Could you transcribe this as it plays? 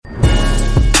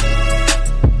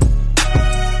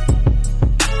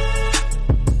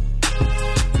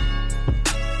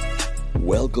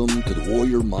Welcome to the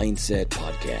Warrior Mindset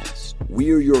Podcast.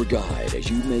 We are your guide as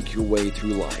you make your way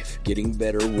through life, getting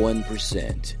better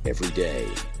 1% every day.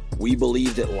 We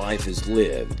believe that life is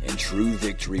lived and true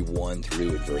victory won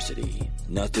through adversity.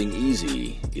 Nothing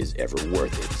easy is ever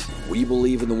worth it. We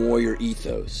believe in the warrior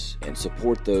ethos and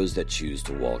support those that choose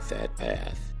to walk that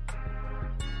path.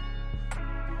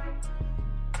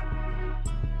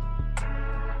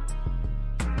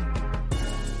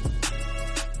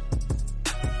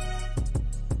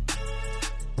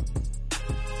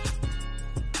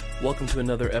 Welcome to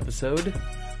another episode.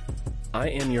 I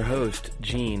am your host,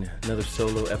 Gene, another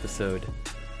solo episode.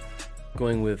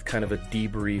 Going with kind of a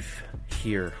debrief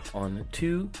here on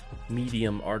two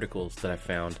Medium articles that I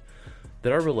found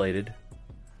that are related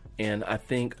and I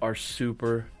think are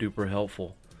super duper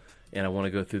helpful. And I want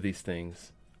to go through these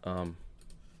things. There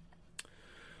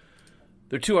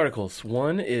are two articles.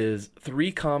 One is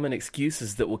 3 Common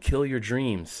Excuses That Will Kill Your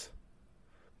Dreams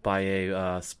by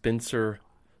a Spencer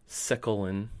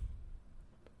Sekulin.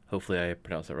 Hopefully I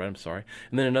pronounced that right, I'm sorry.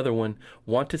 And then another one,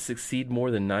 Want to Succeed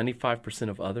More Than 95%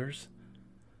 of Others?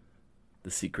 The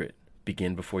Secret,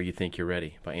 Begin Before You Think You're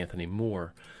Ready by Anthony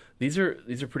Moore. These are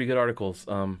pretty good articles.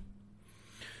 I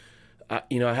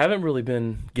haven't really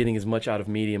been getting as much out of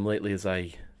Medium lately as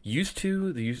I used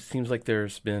to. It seems like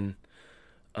there's been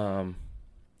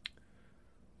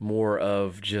more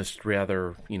of just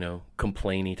rather,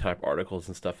 complainy type articles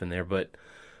and stuff in there. But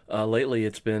lately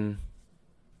it's been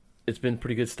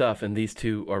pretty good stuff, and these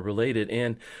two are related,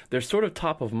 and they're sort of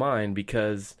top of mind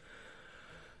because,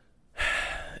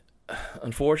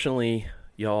 unfortunately,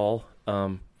 y'all,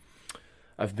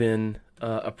 I've been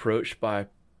approached by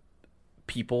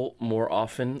people more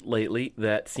often lately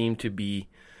that seem to be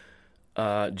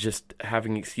just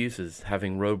having excuses,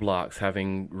 having roadblocks,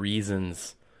 having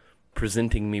reasons,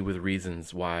 presenting me with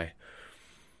reasons why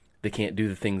they can't do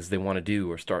the things they want to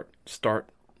do or start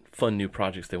fun new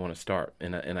projects they want to start,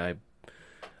 and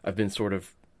I've been sort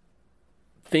of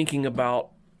thinking about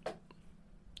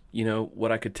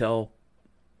what I could tell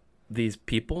these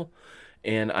people,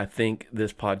 and I think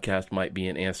this podcast might be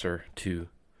an answer to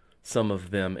some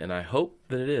of them, and I hope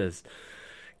that it is.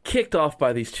 Kicked off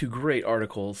by these two great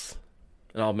articles,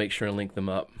 and I'll make sure and link them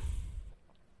up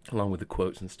along with the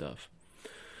quotes and stuff.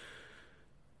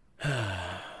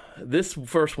 This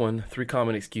first one, 3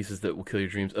 Common Excuses That Will Kill Your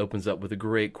Dreams, opens up with a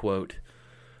great quote.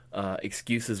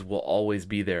 Excuses will always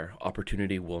be there.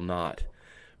 Opportunity will not.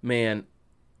 Man,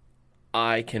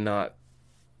 I cannot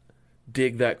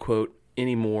dig that quote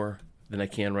any more than I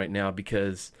can right now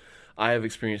because I have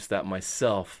experienced that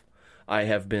myself. I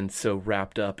have been so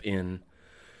wrapped up in,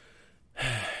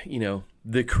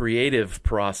 the creative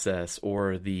process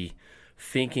or the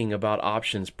thinking about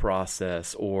options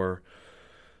process or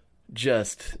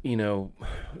just,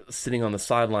 sitting on the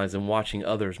sidelines and watching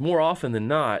others more often than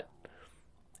not,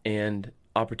 and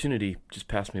opportunity just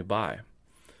passed me by.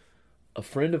 A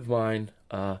friend of mine,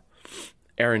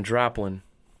 Aaron Draplin,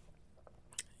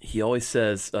 he always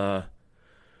says,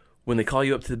 when they call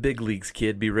you up to the big leagues,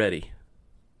 kid, be ready.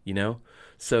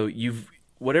 So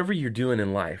whatever you're doing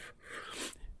in life,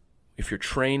 if you're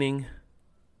training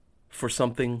for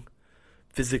something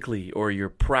physically, or you're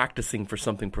practicing for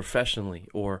something professionally,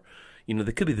 or,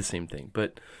 that could be the same thing.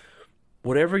 But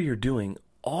whatever you're doing,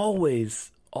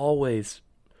 always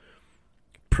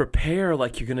prepare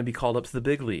like you're going to be called up to the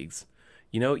big leagues.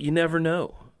 You never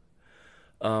know.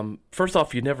 First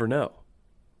off, you never know,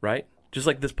 right? Just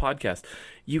like this podcast.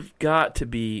 You've got to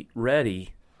be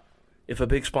ready if a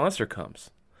big sponsor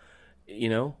comes.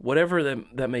 Whatever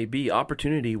that may be,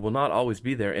 opportunity will not always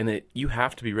be there, and you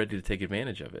have to be ready to take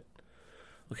advantage of it.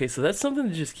 Okay, so that's something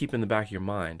to just keep in the back of your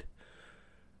mind.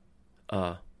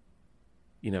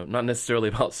 Not necessarily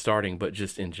about starting, but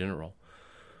just in general.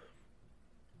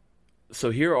 So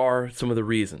here are some of the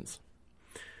reasons.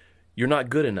 You're not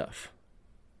good enough.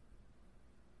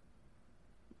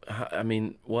 I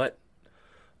mean, what?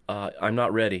 I'm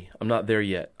not ready. I'm not there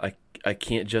yet. I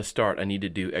can't just start. I need to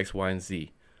do X, Y, and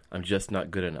Z. I'm just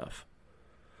not good enough.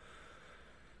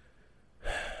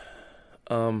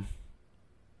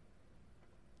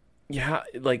 Yeah,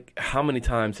 like how many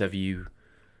times have you,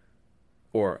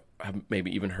 or have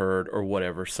maybe even heard or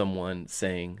whatever, someone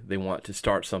saying they want to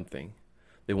start something,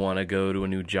 they want to go to a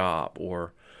new job,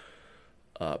 or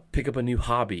pick up a new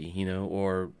hobby,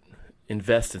 or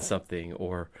invest in something,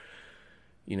 or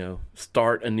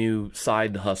start a new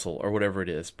side hustle or whatever it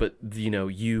is. But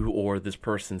you or this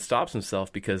person stops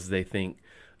himself because they think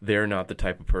they're not the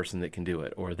type of person that can do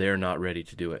it, or they're not ready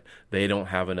to do it. They don't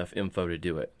have enough info to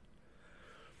do it.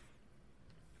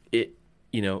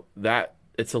 That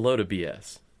it's a load of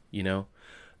BS.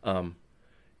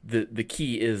 the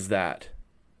key is that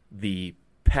the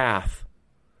path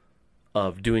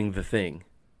of doing the thing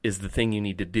is the thing you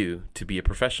need to do to be a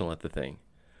professional at the thing,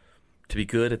 to be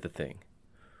good at the thing.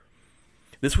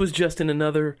 This was just in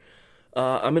another.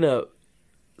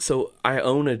 So I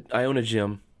own a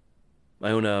gym. I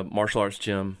own a martial arts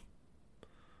gym,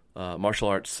 martial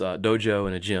arts dojo,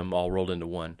 and a gym all rolled into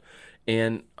one.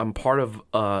 And I'm part of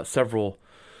several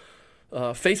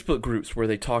Facebook groups where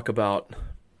they talk about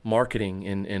marketing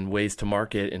and ways to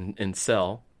market and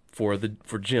sell for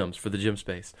gyms, for the gym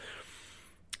space.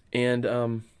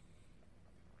 And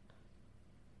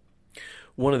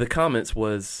one of the comments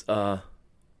was, what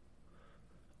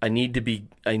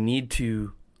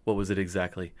was it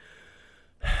exactly?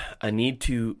 I need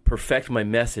to perfect my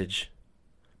message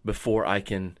before I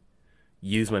can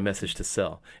use my message to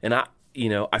sell. And I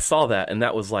saw that, and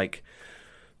that was like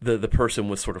the person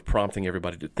was sort of prompting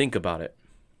everybody to think about it.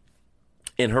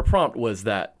 And her prompt was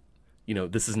that,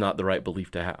 this is not the right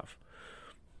belief to have.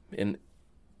 And,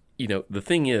 the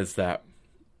thing is that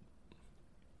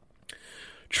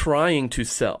trying to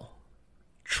sell,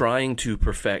 trying to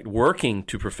perfect, working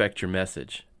to perfect your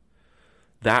message,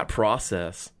 that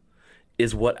process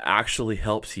is what actually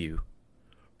helps you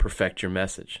perfect your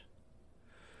message.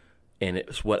 And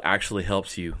it's what actually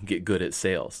helps you get good at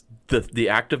sales. The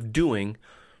act of doing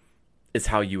is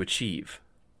how you achieve,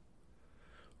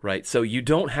 right? So you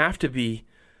don't have to be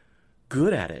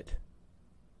good at it.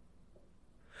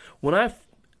 When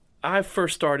I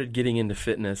first started getting into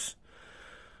fitness,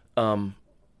 I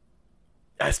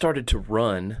started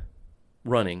running,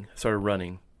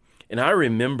 and I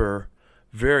remember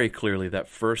very clearly that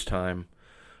first time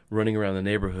running around the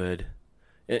neighborhood,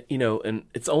 and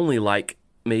it's only like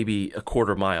maybe a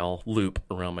quarter mile loop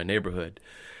around my neighborhood.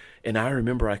 And I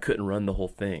remember I couldn't run the whole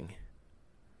thing.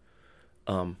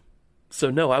 So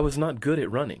no, I was not good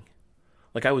at running.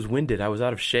 Like, I was winded. I was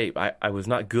out of shape. I was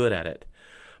not good at it.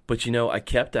 But, I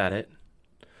kept at it.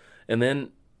 And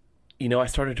then, I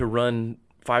started to run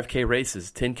 5K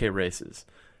races, 10K races,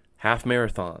 half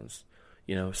marathons,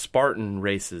 Spartan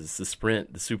races, the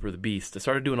sprint, the super, the beast. I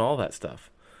started doing all that stuff.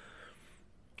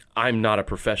 I'm not a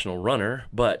professional runner,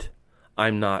 but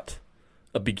I'm not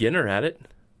a beginner at it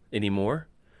anymore.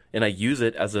 And I use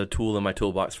it as a tool in my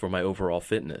toolbox for my overall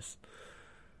fitness.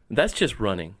 That's just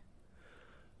running.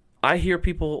 I hear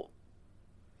people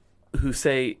who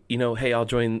say, hey, I'll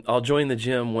join the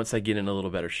gym once I get in a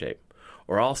little better shape.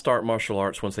 Or I'll start martial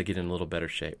arts once I get in a little better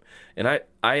shape. And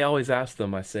I always ask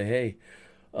them, I say, hey,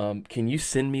 can you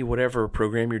send me whatever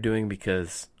program you're doing?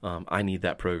 Because I need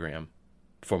that program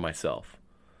for myself.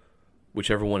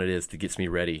 Whichever one it is that gets me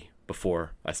ready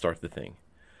before I start the thing.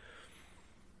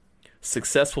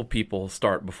 Successful people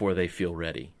start before they feel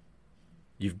ready.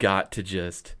 You've got to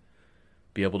just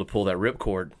be able to pull that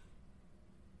ripcord.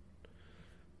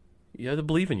 You have to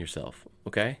believe in yourself,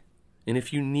 okay? And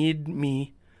if you need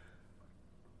me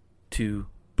to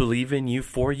believe in you,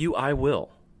 for you, I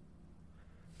will.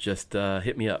 Just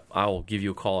hit me up. I will give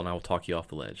you a call and I will talk you off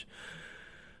the ledge.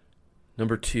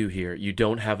 Number 2 here, you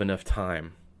don't have enough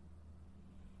time.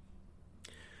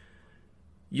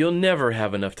 You'll never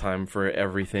have enough time for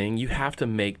everything. You have to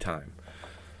make time.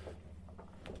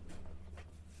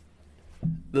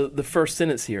 The first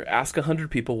sentence here, ask 100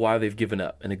 people why they've given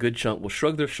up, and a good chunk will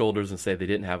shrug their shoulders and say they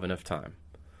didn't have enough time.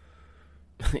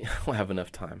 I don't have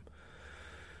enough time.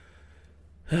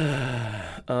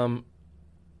 I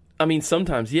mean,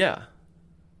 sometimes, yeah.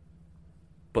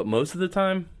 But most of the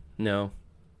time, no.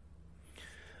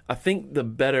 I think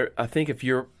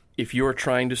if you're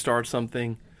trying to start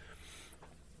something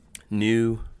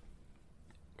new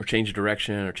or change your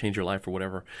direction or change your life or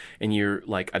whatever, and you're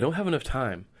like, I don't have enough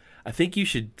time, I think you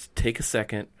should take a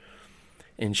second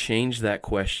and change that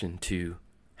question to,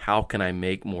 how can I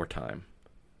make more time?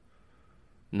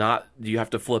 Not, you have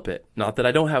to flip it. Not that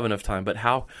I don't have enough time, but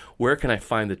where can I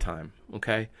find the time?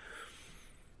 Okay?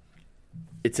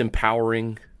 It's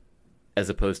empowering as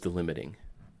opposed to limiting.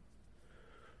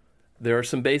 There are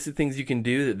some basic things you can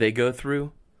do that they go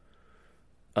through.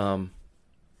 One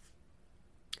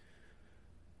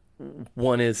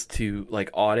is to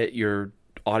audit your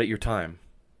time,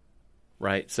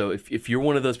 right? So if you're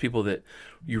one of those people that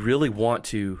you really want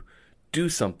to do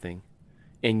something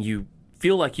and you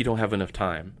feel like you don't have enough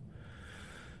time,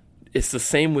 it's the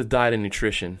same with diet and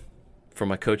nutrition for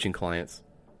my coaching clients.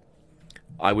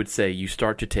 I would say you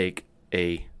start to take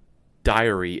a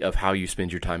diary of how you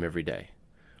spend your time every day.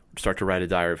 Start to write a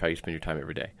diary of how you spend your time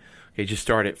every day. Okay, just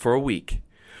start it for a week.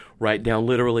 Write down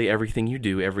literally everything you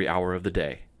do every hour of the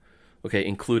day. Okay,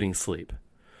 including sleep.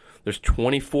 There's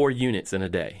 24 units in a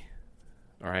day.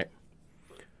 All right.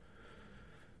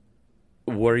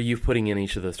 what are you putting in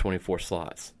each of those 24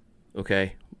 slots?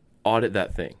 Okay? Audit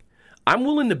that thing. I'm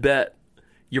willing to bet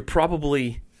you're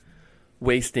probably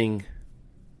wasting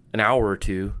an hour or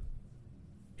two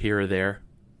here or there.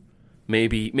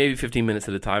 Maybe 15 minutes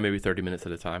at a time, maybe 30 minutes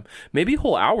at a time, maybe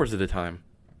whole hours at a time.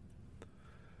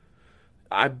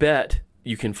 I bet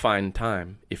you can find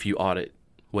time if you audit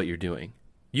what you're doing.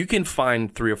 You can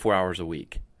find 3 or 4 hours a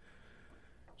week.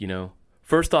 You know,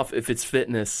 first off, if it's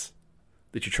fitness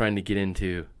that you're trying to get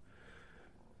into,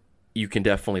 you can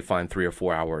definitely find 3 or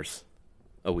 4 hours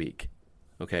a week.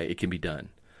 Okay, it can be done.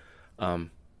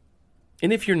 And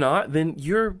if you're not, then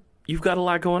you've got a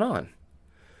lot going on.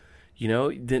 You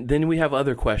know, then we have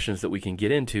other questions that we can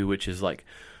get into, which is like,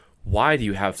 why do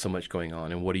you have so much going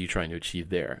on, and what are you trying to achieve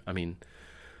there? I mean,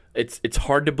 it's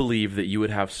hard to believe that you would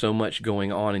have so much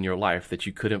going on in your life that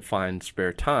you couldn't find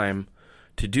spare time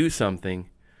to do something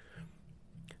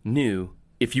new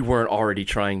if you weren't already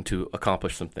trying to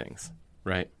accomplish some things,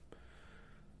 right?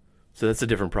 So that's a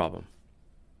different problem.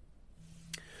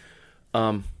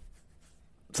 So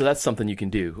that's something you can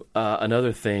do.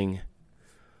 Another thing,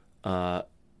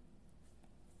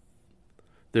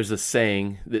 there's a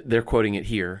saying, they're quoting it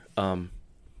here.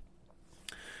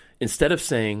 Instead of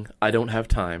saying, I don't have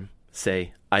time,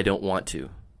 say, I don't want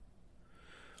to.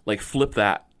 Like, flip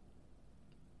that,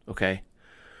 okay?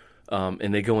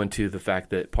 And they go into the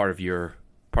fact that part of your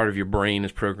brain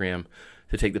is programmed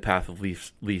to take the path of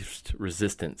least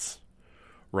resistance,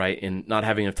 right? And not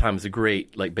having enough time is a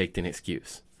great, like, baked-in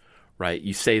excuse, right?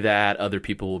 You say that, other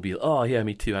people will be, oh, yeah,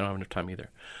 me too, I don't have enough time either.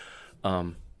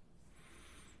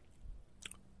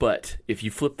 But if you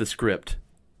flip the script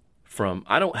from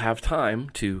I don't have time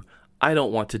to I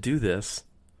don't want to do this,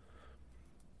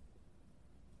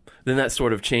 then that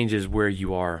sort of changes where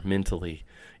you are mentally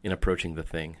in approaching the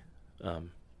thing.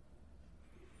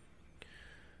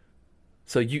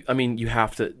 So you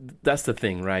have to, that's the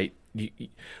thing, right?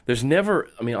 There's never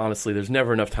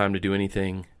enough time to do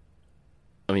anything.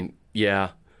 I mean, yeah,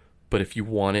 but if you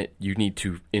want it, you need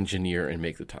to engineer and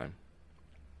make the time.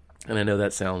 And I know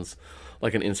that sounds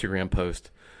like an Instagram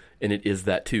post, and it is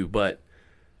that too, but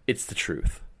it's the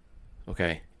truth,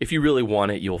 okay? If you really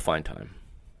want it, you'll find time.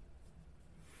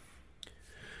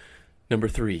 Number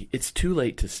 3, it's too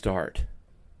late to start.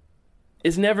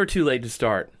 It's never too late to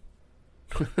start.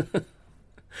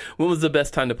 When was the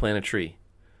best time to plant a tree?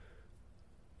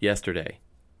 Yesterday.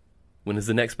 When is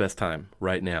the next best time?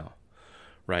 Right now.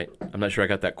 Right? I'm not sure I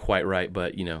got that quite right,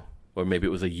 but, or maybe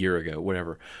it was a year ago,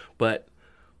 whatever. But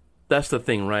that's the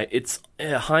thing, right? It's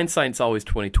hindsight's always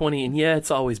 20/20, and yeah, it's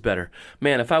always better.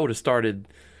 Man, if I would have started,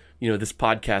 this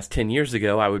podcast 10 years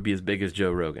ago, I would be as big as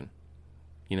Joe Rogan.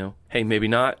 Hey, maybe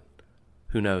not.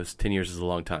 Who knows? 10 years is a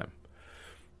long time.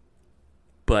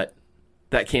 But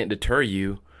that can't deter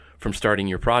you from starting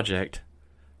your project.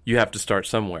 You have to start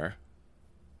somewhere,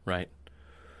 right?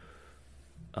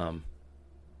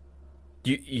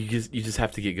 You just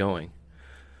have to get going.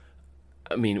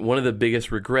 I mean, one of the biggest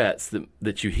regrets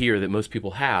that you hear that most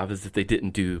people have is that they didn't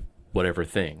do whatever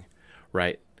thing,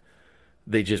 right?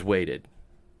 They just waited.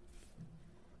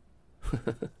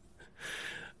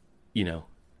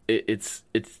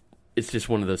 It's just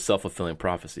one of those self-fulfilling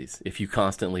prophecies. If you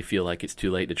constantly feel like it's too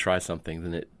late to try something,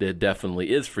 then it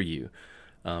definitely is for you.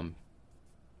 The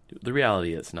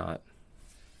reality is not.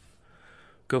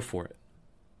 Go for it.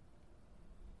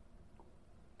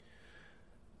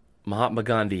 Mahatma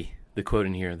Gandhi, the quote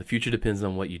in here, the future depends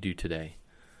on what you do today.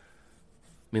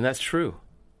 I mean, that's true.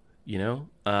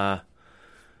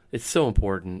 It's so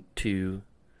important to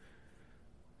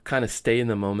kind of stay in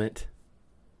the moment,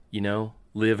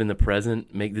 live in the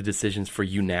present, make the decisions for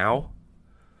you now.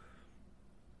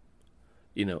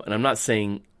 And I'm not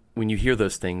saying when you hear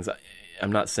those things,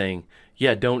 I'm not saying,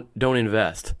 yeah, don't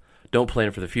invest. Don't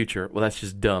plan for the future. Well, that's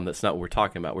just dumb. That's not what we're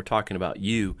talking about. We're talking about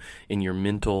you and your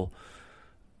mental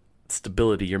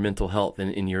stability, your mental health,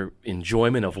 and in your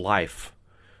enjoyment of life,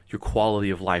 your quality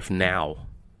of life now.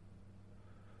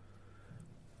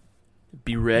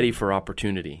 Be ready for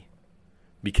opportunity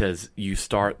because you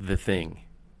start the thing.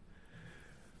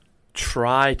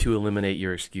 Try to eliminate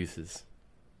your excuses.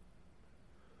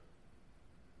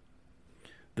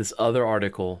 This other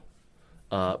article,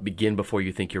 Begin Before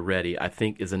You Think You're Ready, I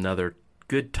think is another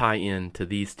good tie-in to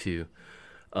these two.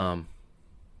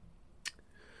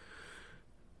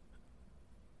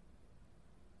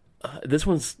 This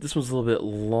one's a little bit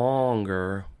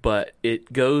longer, but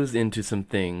it goes into some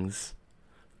things,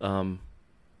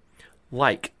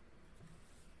 like,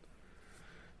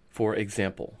 for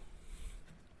example,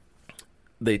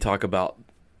 they talk about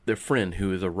their friend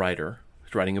who is a writer,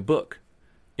 who's writing a book,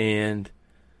 and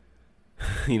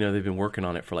They've been working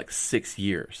on it for like 6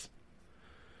 years,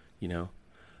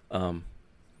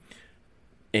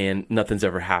 and nothing's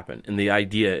ever happened. And the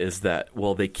idea is that,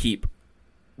 well, they keep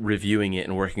reviewing it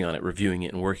and working on it, reviewing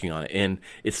it and working on it. And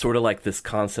it's sort of like this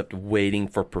concept of waiting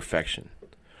for perfection,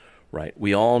 right?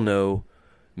 We all know,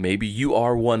 maybe you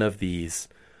are one of these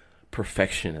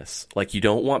perfectionists. Like, you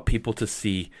don't want people to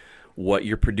see what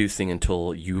you're producing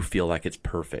until you feel like it's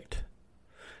perfect.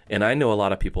 And I know a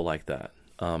lot of people like that.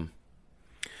 And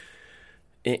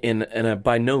I'm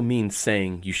by no means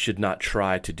saying you should not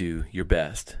try to do your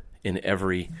best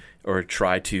or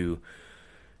try to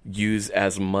use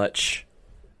as much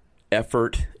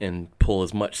effort and pull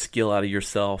as much skill out of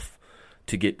yourself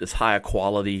to get as high a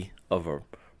quality of a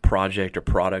project or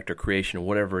product or creation or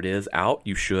whatever it is out.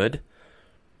 You should.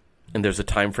 And there's a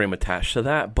time frame attached to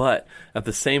that. But at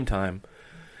the same time,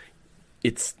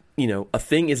 it's, a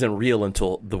thing isn't real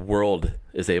until the world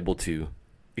is able to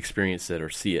experience it or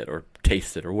see it or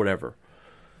taste it or whatever.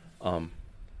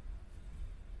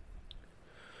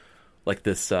 Like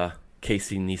this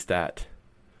Casey Neistat,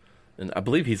 and I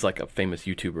believe he's like a famous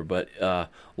YouTuber, but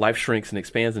life shrinks and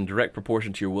expands in direct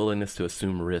proportion to your willingness to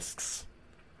assume risks.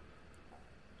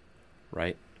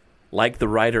 Right? Like the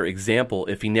writer example,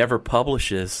 if he never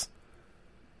publishes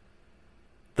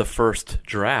the first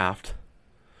draft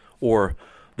or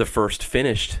the first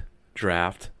finished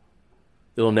draft,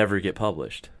 it'll never get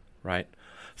published, right?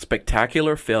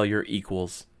 Spectacular failure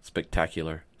equals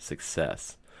spectacular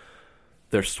success.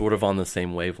 They're sort of on the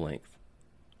same wavelength,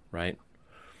 right?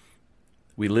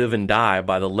 We live and die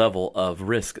by the level of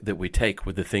risk that we take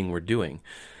with the thing we're doing.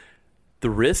 The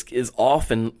risk is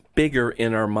often bigger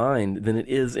in our mind than it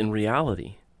is in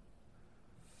reality.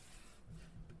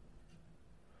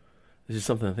 This is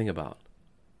something to think about.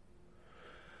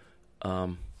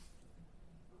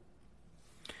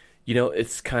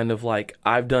 It's kind of like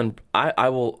I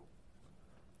will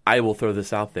throw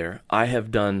this out there. I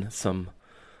have done some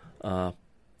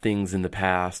things in the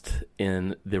past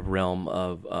in the realm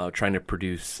of trying to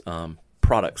produce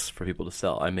products for people to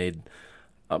sell. I've made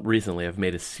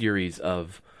a series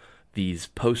of these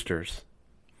posters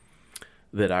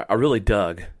that I really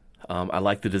dug. I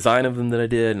like the design of them that I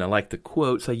did, and I like the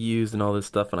quotes I used and all this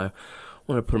stuff, and I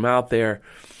want to put them out there.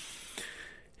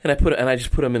 And I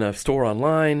just put them in a store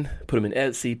online, put them in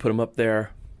Etsy, put them up there,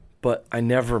 but I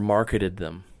never marketed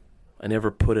them. I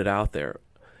never put it out there.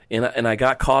 And I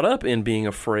got caught up in being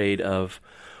afraid of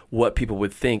what people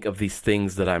would think of these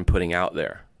things that I'm putting out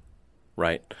there,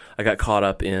 right? I got caught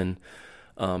up in,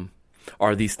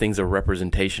 are these things a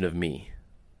representation of me?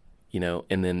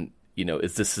 And then,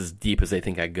 is this as deep as they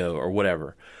think I go or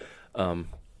whatever? And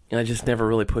I just never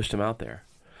really pushed them out there.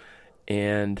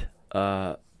 And,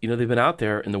 they've been out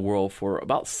there in the world for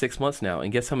about 6 months now.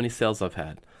 And guess how many sales I've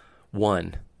had?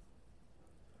 1.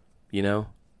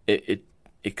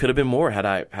 It could have been more had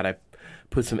I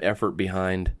put some effort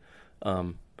behind,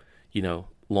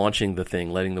 launching the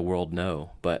thing, letting the world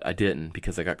know. But I didn't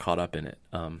because I got caught up in it.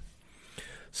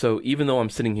 So even though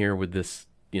I'm sitting here with this,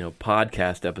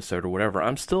 podcast episode or whatever,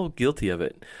 I'm still guilty of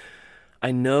it.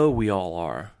 I know we all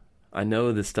are. I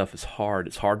know this stuff is hard.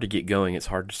 It's hard to get going. It's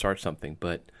hard to start something.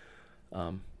 But,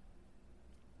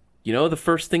 the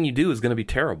first thing you do is going to be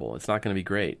terrible. It's not going to be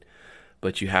great.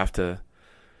 But you have to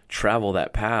travel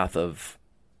that path of,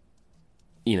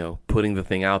 putting the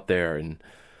thing out there and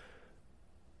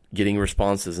getting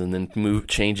responses and then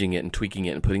changing it and tweaking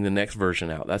it and putting the next version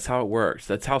out. That's how it works.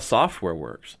 That's how software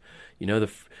works.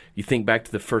 You think back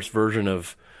to the first version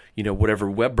of, whatever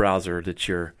web browser that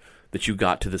you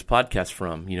got to this podcast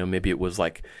from. Maybe it was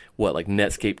like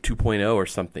Netscape 2.0 or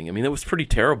something. I mean, it was pretty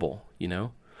terrible,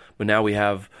 But now we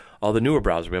have all the newer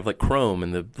browsers. We have like Chrome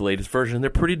and the latest version. They're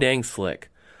pretty dang slick.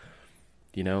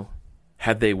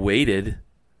 Had they waited,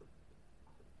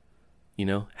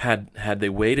 had they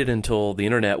waited until the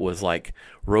internet was like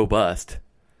robust,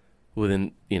 well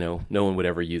then, no one would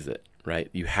ever use it, right?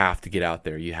 You have to get out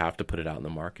there. You have to put it out in the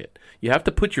market. You have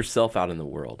to put yourself out in the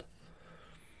world.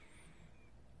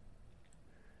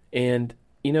 And,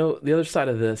 the other side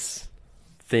of this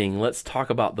thing, let's talk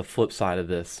about the flip side of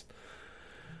this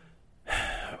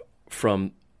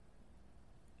from,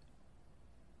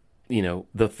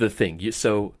 the thing.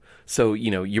 So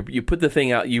you put the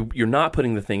thing out, you're not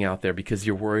putting the thing out there because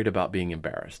you're worried about being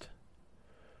embarrassed,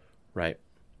 right?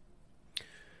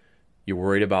 You're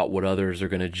worried about what others are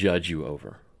going to judge you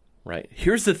over, right?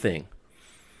 Here's the thing.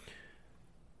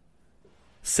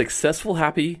 Successful,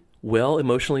 happy, well,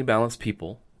 emotionally balanced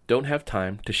people don't have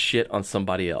time to shit on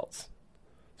somebody else.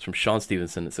 It's from Sean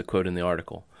Stevenson. It's a quote in the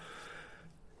article.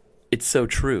 It's so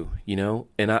true,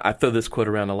 and I throw this quote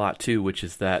around a lot too, which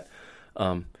is that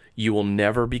You will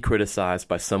never be criticized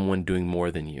by someone doing more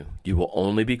than you. You will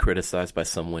only be criticized by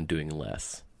someone doing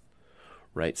less,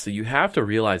 right? So you have to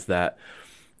realize that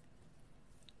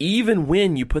even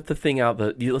when you put the thing out,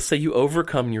 let's say you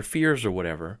overcome your fears or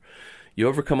whatever, you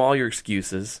overcome all your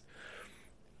excuses,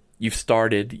 you've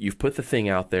put the thing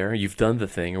out there, you've done the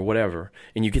thing or whatever,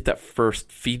 and you get that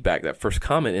first feedback, that first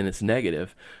comment, and it's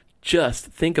negative, just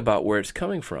think about where it's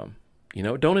coming from.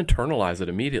 Don't internalize it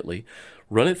immediately.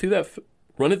 Run it through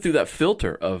that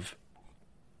filter of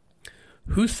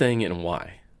who's saying it and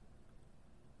why.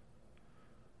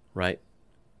 Right?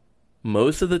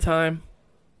 Most of the time,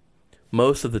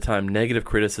 negative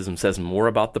criticism says more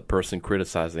about the person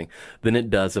criticizing than it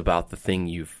does about the thing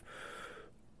you've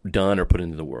done or put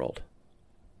into the world.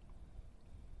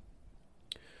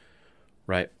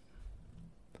 Right?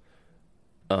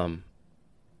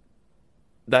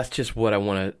 That's just what I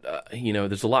want to,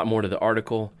 there's a lot more to the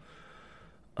article.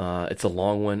 It's a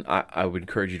long one. I would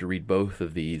encourage you to read both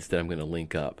of these that I'm going to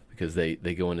link up, because they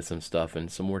go into some stuff in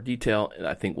some more detail, and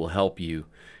I think will help you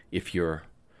if you're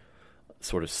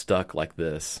sort of stuck like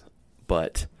this.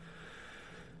 But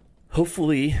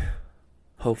hopefully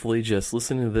just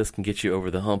listening to this can get you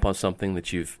over the hump on something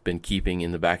that you've been keeping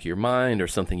in the back of your mind, or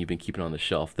something you've been keeping on the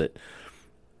shelf that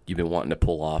you've been wanting to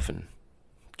pull off and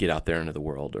get out there into the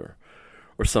world, or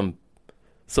some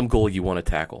goal you want to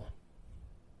tackle.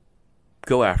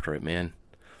 Go after it, man.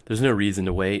 There's no reason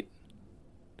to wait.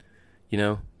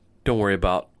 Don't worry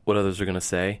about what others are going to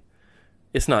say.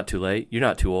 It's not too late. You're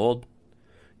not too old.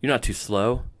 You're not too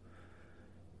slow.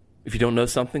 If you don't know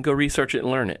something, go research it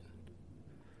and learn it.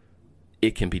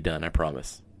 It can be done, I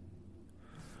promise.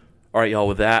 All right, y'all,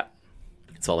 with that,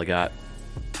 that's all I got.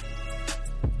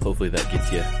 Hopefully that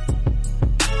gets you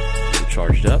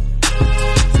charged up. So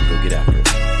go get after it.